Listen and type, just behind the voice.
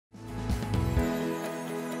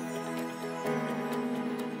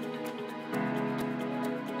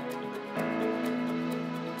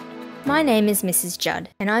My name is Mrs. Judd,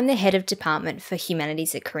 and I'm the Head of Department for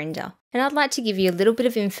Humanities at Corinda, and I'd like to give you a little bit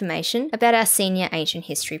of information about our Senior Ancient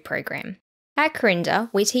History program. At Corinda,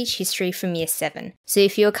 we teach history from Year 7, so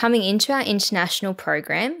if you're coming into our international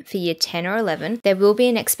program for Year 10 or 11, there will be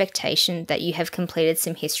an expectation that you have completed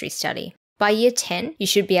some history study. By Year 10, you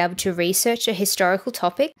should be able to research a historical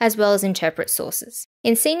topic as well as interpret sources.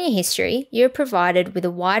 In senior history, you're provided with a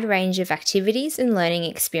wide range of activities and learning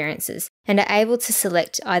experiences and are able to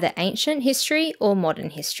select either ancient history or modern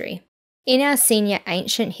history. In our senior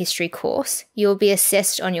ancient history course, you will be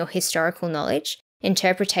assessed on your historical knowledge,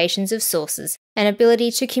 interpretations of sources, and ability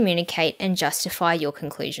to communicate and justify your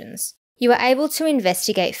conclusions. You are able to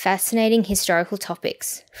investigate fascinating historical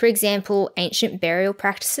topics, for example, ancient burial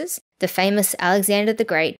practices, the famous Alexander the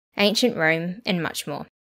Great, ancient Rome, and much more.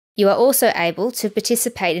 You are also able to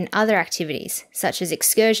participate in other activities, such as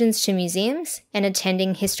excursions to museums and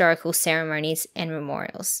attending historical ceremonies and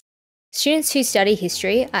memorials. Students who study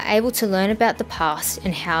history are able to learn about the past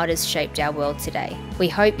and how it has shaped our world today. We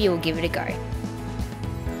hope you will give it a go.